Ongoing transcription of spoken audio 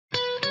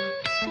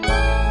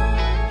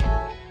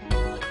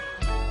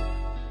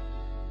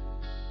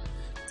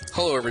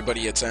Hello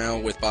everybody, it's Al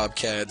with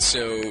BobCAD.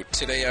 So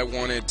today I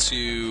wanted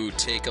to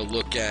take a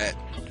look at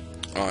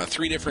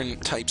three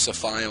different types of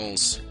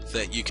files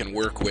that you can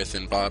work with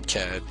in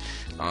BobCAD.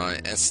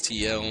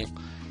 STL,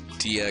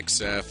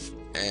 DXF,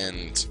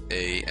 and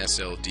a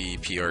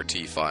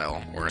SLDPRT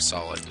file, or a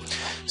solid.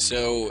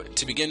 So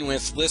to begin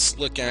with, let's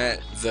look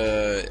at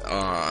the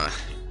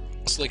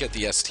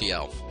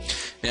STL.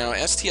 Now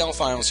STL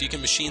files, you can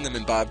machine them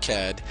in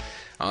BobCAD.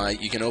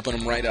 You can open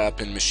them right up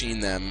and machine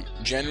them.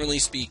 Generally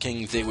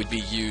speaking, they would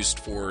be used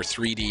for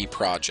 3D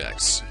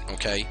projects,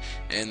 okay?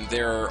 And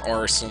there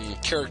are some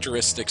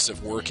characteristics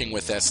of working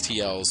with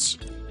STLs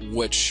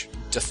which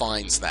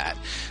defines that.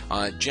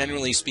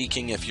 Generally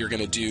speaking, if you're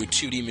going to do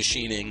 2D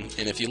machining,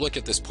 and if you look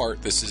at this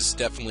part, this is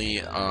definitely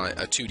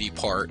a 2D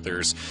part.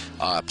 There's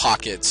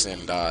pockets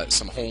and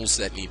some holes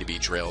that need to be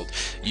drilled.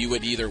 You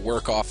would either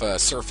work off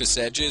surface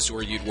edges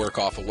or you'd work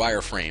off a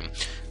wireframe.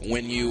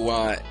 When you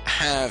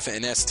have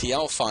an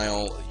STL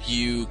file,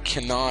 you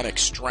cannot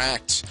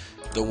extract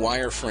the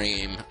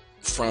wireframe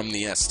from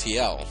the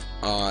STL.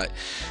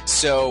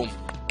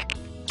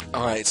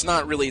 It's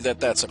not really that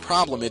that's a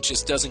problem, it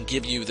just doesn't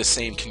give you the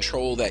same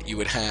control that you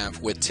would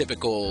have with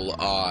typical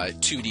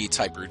 2D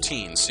type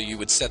routines. So you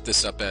would set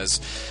this up as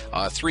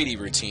 3D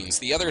routines.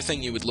 The other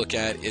thing you would look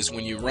at is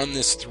when you run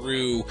this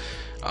through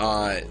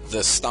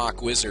the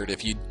stock wizard,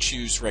 if you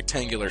choose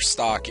rectangular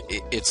stock,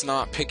 it's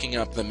not picking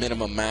up the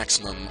minimum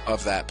maximum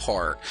of that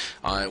part.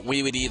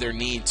 We would either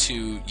need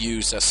to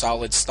use a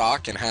solid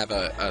stock and have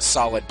a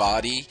solid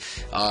body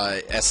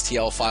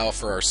STL file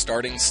for our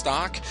starting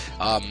stock,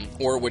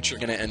 or what you're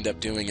going to end up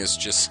doing is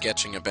just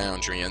sketching a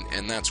boundary,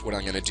 and that's what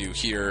I'm going to do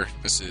here.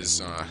 This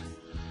is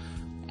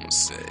let's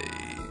say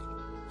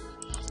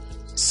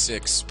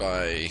 6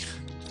 by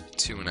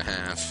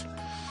 2.5.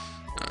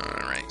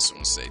 Alright, so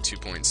we'll say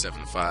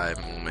 2.75,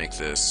 and we'll make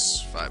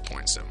this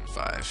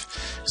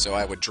 5.75. So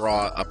I would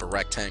draw up a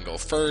rectangle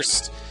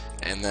first,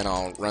 and then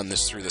I'll run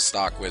this through the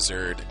stock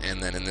wizard,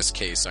 and then in this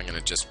case I'm going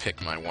to just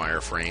pick my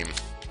wireframe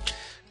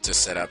to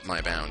set up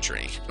my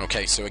boundary.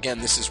 Okay, so again,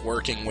 this is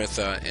working with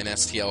an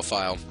STL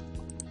file.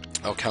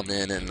 I'll come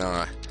in and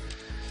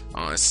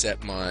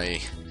set my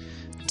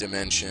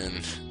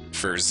dimension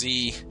for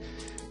Z,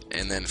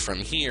 and then from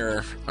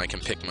here I can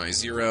pick my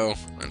 0,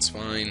 that's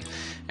fine.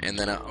 And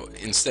then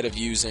instead of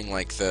using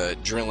like the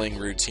drilling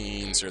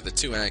routines or the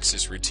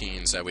 2-axis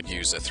routines, I would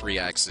use a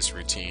 3-axis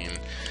routine.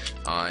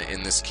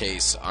 In this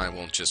case, I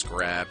will just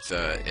grab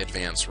the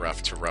advanced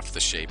rough to rough the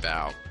shape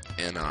out,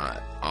 and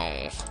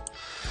I'll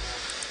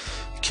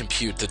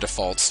compute the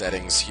default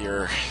settings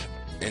here,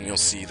 and you'll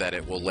see that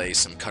it will lay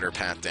some cutter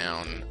path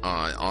down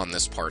on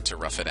this part to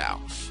rough it out.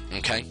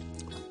 Okay?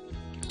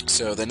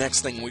 So the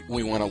next thing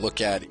we want to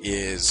look at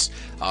is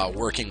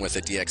working with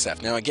a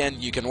DXF. Now again,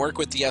 you can work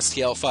with the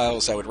STL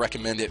files. I would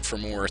recommend it for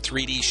more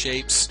 3D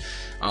shapes.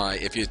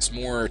 If it's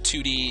more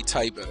 2D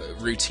type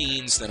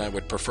routines, then I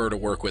would prefer to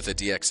work with a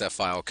DXF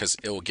file because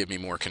it will give me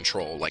more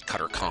control, like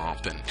cutter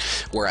comp and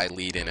where I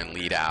lead in and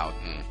lead out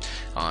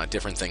and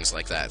different things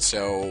like that.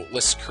 So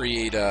let's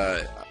create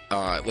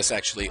let's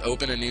actually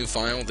open a new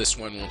file. This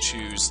one we'll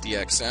choose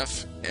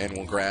DXF, and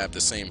we'll grab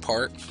the same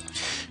part.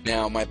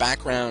 Now my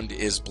background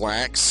is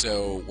black,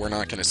 so we're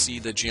not going to see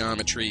the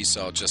geometry,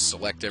 so I'll just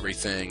select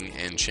everything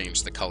and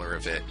change the color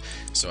of it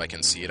so I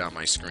can see it on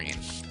my screen.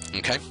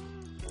 Okay?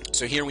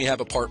 So here we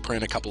have a part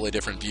print, a couple of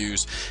different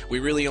views. We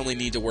really only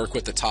need to work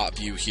with the top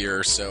view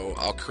here, so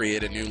I'll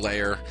create a new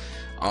layer.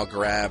 I'll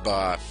grab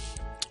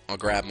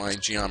my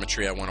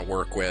geometry I want to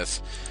work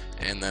with,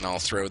 and then I'll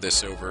throw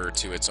this over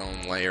to its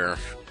own layer,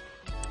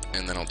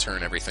 and then I'll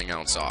turn everything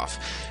else off.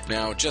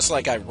 Now, just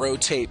like I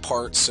rotate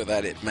parts so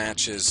that it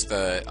matches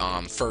the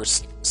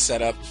first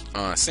setup,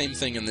 same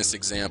thing in this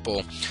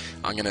example.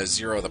 I'm going to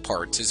zero the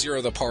part. To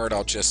zero the part,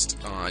 I'll just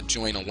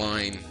join a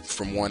line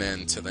from one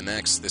end to the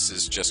next. This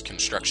is just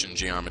construction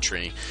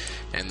geometry,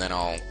 and then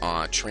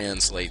I'll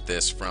translate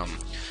this from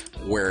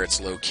where it's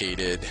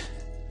located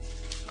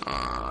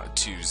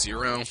to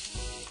 0.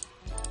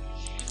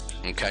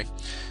 Okay,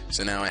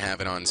 so now I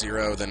have it on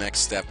 0. The next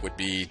step would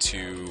be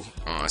to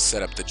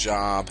set up the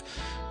job,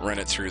 run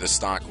it through the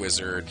stock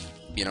wizard.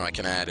 You know, I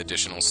can add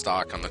additional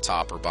stock on the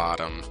top or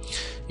bottom,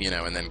 you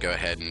know, and then go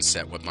ahead and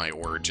set what my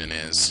origin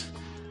is,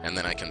 and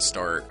then I can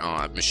start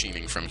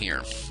machining from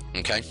here.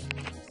 Okay,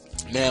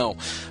 now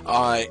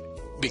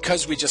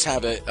because we just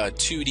have a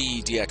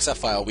 2D DXF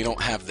file, we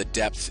don't have the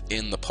depth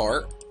in the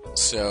part,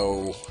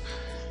 so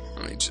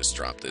let me just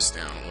drop this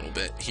down a little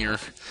bit here.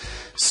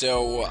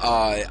 So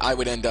I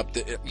would end up,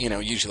 you know,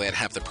 usually I'd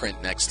have the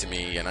print next to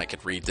me and I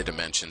could read the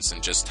dimensions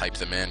and just type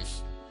them in.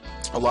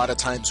 A lot of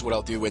times what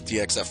I'll do with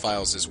DXF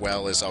files as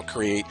well is I'll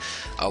create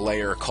a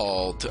layer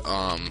called,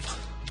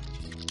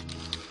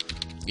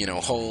 you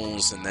know,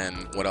 holes, and then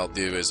what I'll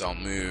do is I'll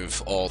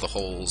move all the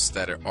holes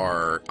that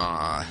are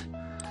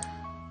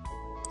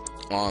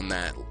on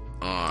that,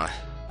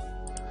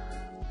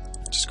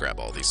 just grab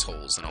all these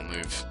holes and I'll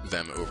move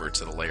them over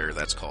to the layer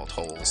that's called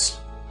holes.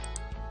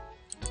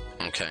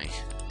 Okay,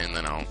 and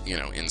then I'll, you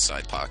know,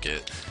 inside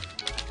pocket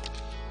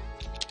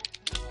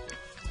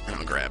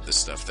I'll grab the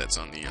stuff that's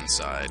on the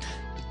inside.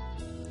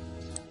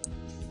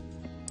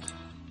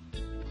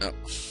 Oh,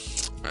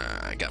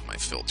 I got my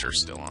filter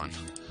still on.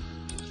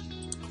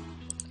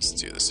 Let's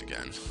do this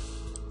again.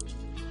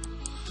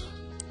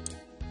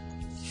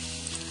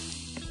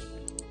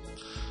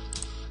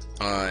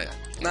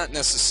 Not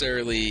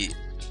necessarily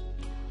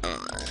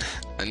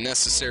a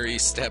necessary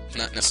step,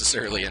 not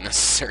necessarily a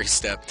necessary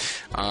step,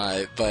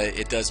 but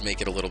it does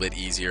make it a little bit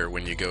easier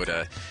when you go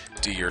to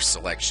do your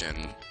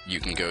selection. You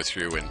can go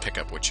through and pick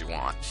up what you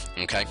want,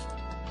 okay?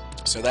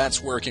 So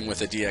that's working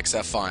with a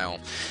DXF file,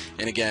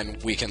 and again,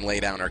 we can lay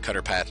down our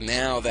cutter path.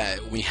 Now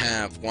that we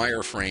have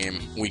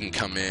wireframe, we can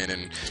come in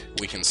and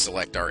we can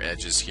select our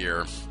edges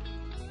here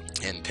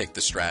and pick the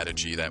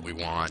strategy that we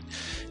want,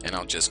 and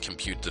I'll just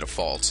compute the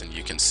defaults, and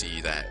you can see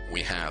that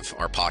we have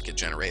our pocket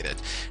generated.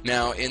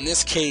 Now in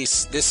this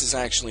case, this is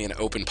actually an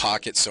open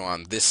pocket, so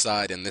on this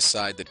side and this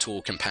side the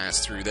tool can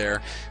pass through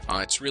there.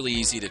 It's really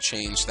easy to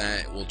change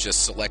that. We'll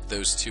just select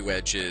those two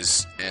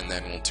edges, and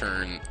then we'll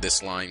turn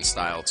this line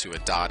style to a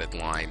dotted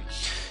line.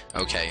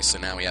 Okay, so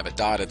now we have a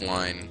dotted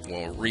line.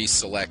 We'll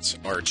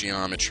reselect our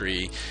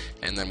geometry,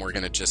 and then we're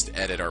going to just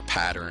edit our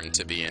pattern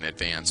to be an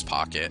advanced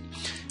pocket,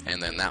 and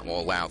then that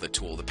will allow the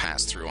tool to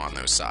pass through on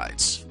those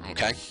sides.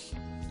 Okay,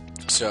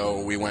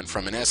 so we went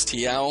from an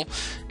STL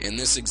in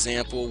this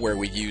example where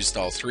we used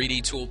all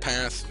 3D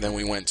toolpath, then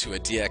we went to a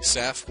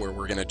DXF where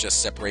we're going to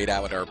just separate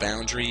out our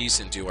boundaries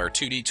and do our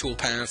 2D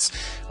toolpaths.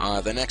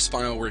 The next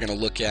file we're going to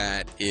look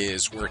at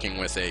is working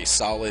with a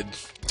solid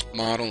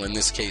model. In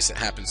this case, it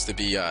happens to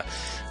be an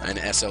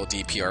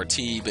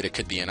SLDPRT, but it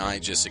could be an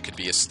IGES, it could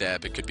be a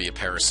step, it could be a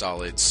pair of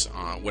solids,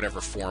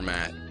 whatever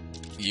format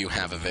you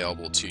have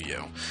available to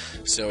you.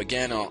 So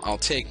again, I'll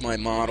take my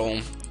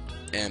model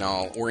and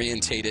I'll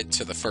orientate it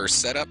to the first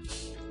setup.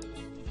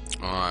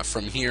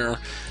 From here,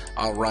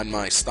 I'll run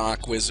my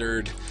stock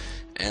wizard,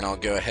 and I'll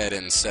go ahead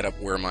and set up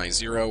where my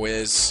 0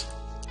 is,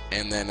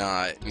 and then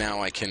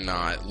now I can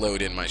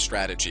load in my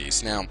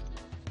strategies. Now,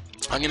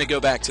 I'm going to go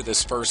back to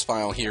this first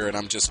file here, and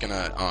I'm just going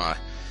to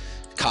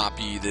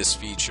copy this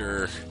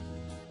feature,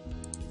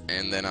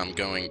 and then I'm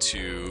going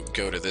to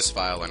go to this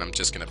file and I'm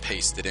just going to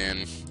paste it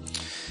in,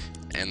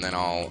 and then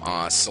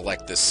I'll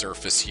select this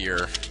surface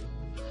here,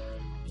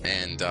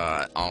 and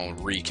I'll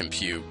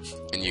recompute,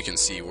 and you can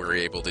see we're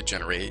able to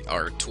generate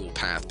our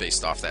toolpath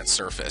based off that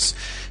surface.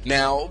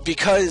 Now,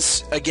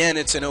 because again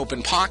it's an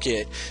open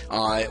pocket,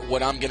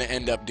 what I'm going to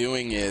end up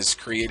doing is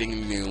creating a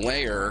new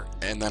layer,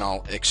 and then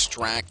I'll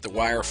extract the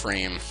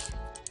wireframe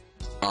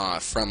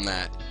from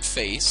that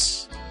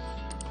face.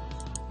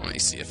 Let me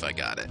see if I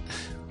got it.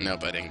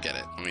 Nope, I didn't get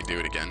it. Let me do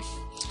it again.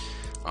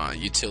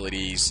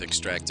 Utilities,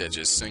 extract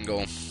edges,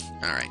 single.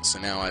 Alright, so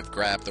now I've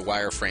grabbed the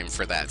wireframe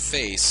for that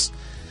face.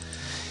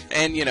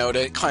 And, you know,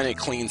 to kind of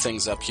clean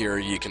things up here,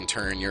 you can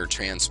turn your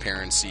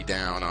transparency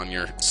down on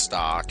your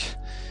stock.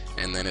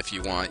 And then if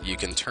you want, you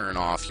can turn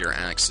off your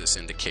axis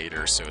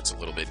indicator so it's a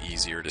little bit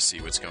easier to see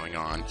what's going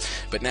on.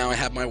 But now I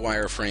have my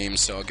wireframe,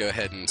 so I'll go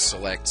ahead and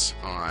select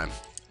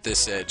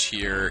this edge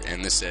here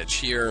and this edge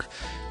here,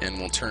 and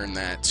we'll turn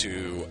that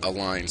to a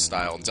line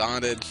style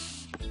dotted.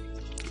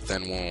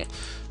 Then we'll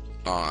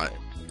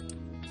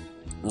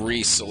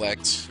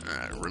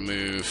reselect,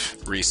 remove,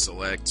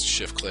 reselect,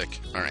 shift click.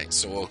 Alright,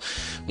 so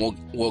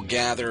we'll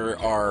gather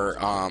our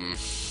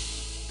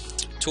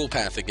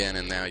toolpath again,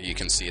 and now you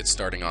can see it's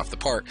starting off the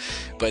part.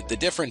 But the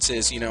difference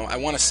is, you know, I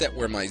want to set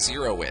where my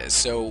 0 is.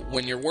 So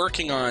when you're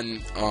working on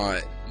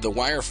the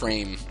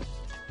wireframe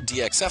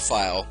DXF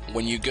file,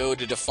 when you go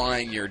to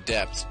define your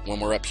depth, when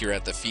we're up here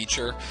at the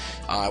feature,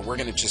 we're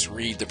going to just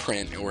read the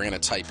print, and we're going to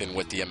type in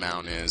what the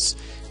amount is,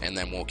 and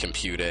then we'll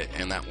compute it,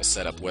 and that will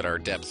set up what our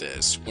depth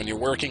is. When you're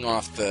working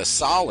off the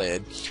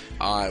solid,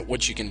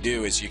 what you can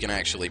do is you can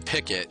actually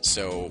pick it.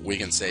 So we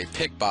can say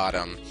pick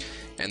bottom,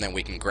 and then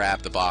we can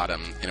grab the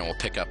bottom, and it will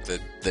pick up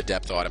the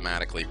depth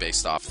automatically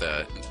based off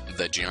the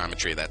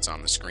geometry that's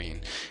on the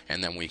screen,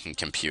 and then we can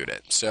compute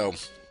it. So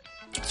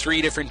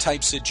 3 different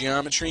types of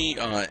geometry: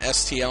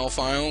 STL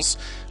files,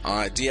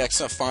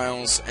 DXF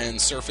files, and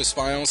surface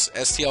files.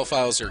 STL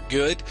files are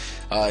good,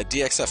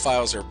 DXF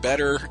files are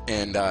better,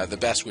 and the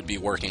best would be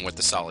working with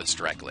the solids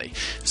directly.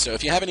 So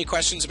if you have any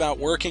questions about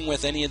working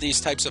with any of these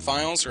types of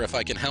files, or if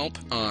I can help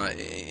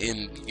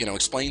in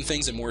explain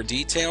things in more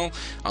detail,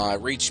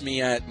 reach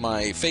me at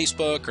my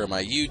Facebook or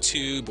my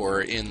YouTube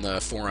or in the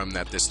forum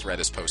that this thread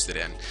is posted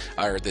in,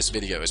 or this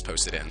video is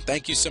posted in.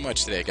 Thank you so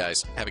much today,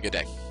 guys. Have a good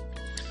day.